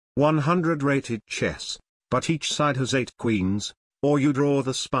100 rated chess, but each side has 8 queens, or you draw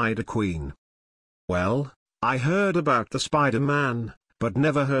the spider queen. Well, I heard about the Spider-Man, but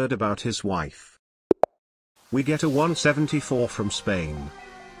never heard about his wife. We get a 174 from Spain.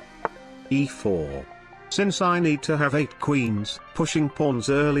 e4. Since I need to have 8 queens, pushing pawns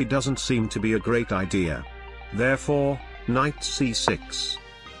early doesn't seem to be a great idea. Therefore, knight c6.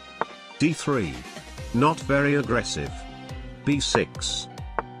 d3. Not very aggressive. b6.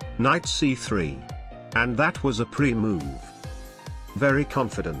 Knight c3. And that was a pre-move. Very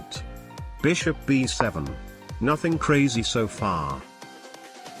confident. Bishop b7. Nothing crazy so far.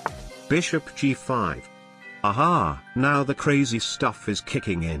 Bishop g5. Aha, now the crazy stuff is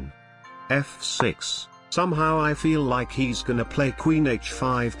kicking in. f6. Somehow I feel like he's gonna play queen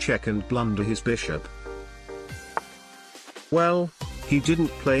h5 check and blunder his bishop. Well, he didn't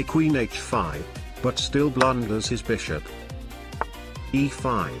play queen h5, but still blunders his bishop.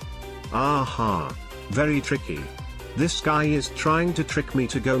 e5. Aha. Very tricky. This guy is trying to trick me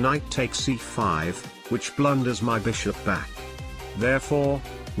to go knight takes c5, which blunders my bishop back. Therefore,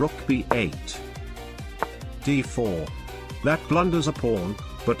 rook b8. d4. That blunders a pawn,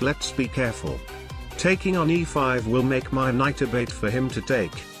 but let's be careful. Taking on e5 will make my knight a bait for him to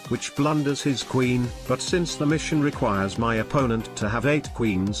take, which blunders his queen, but since the mission requires my opponent to have 8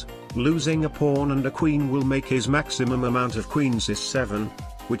 queens, losing a pawn and a queen will make his maximum amount of queens is 7,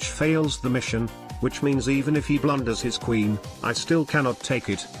 which fails the mission, which means even if he blunders his queen, I still cannot take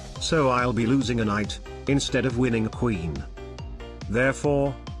it, so I'll be losing a knight, instead of winning a queen.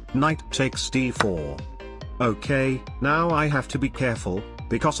 Therefore, knight takes d4. Okay, now I have to be careful,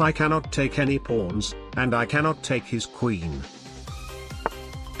 because I cannot take any pawns, and I cannot take his queen.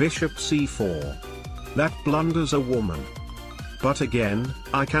 Bishop c4. That blunders a woman. But again,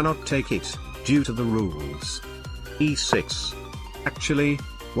 I cannot take it, due to the rules. e6. Actually,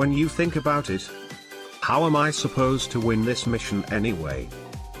 when you think about it, how am I supposed to win this mission anyway?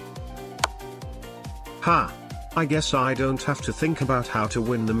 Ha! I guess I don't have to think about how to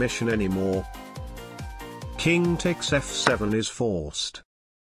win the mission anymore. King takes f7 is forced.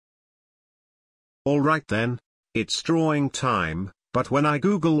 Alright then, it's drawing time, but when I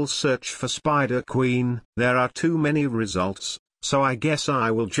Google search for Spider Queen, there are too many results, so I guess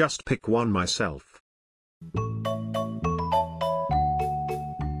I will just pick one myself.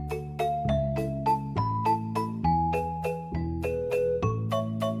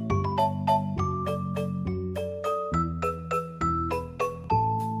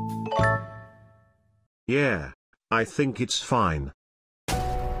 Yeah, I think it's fine.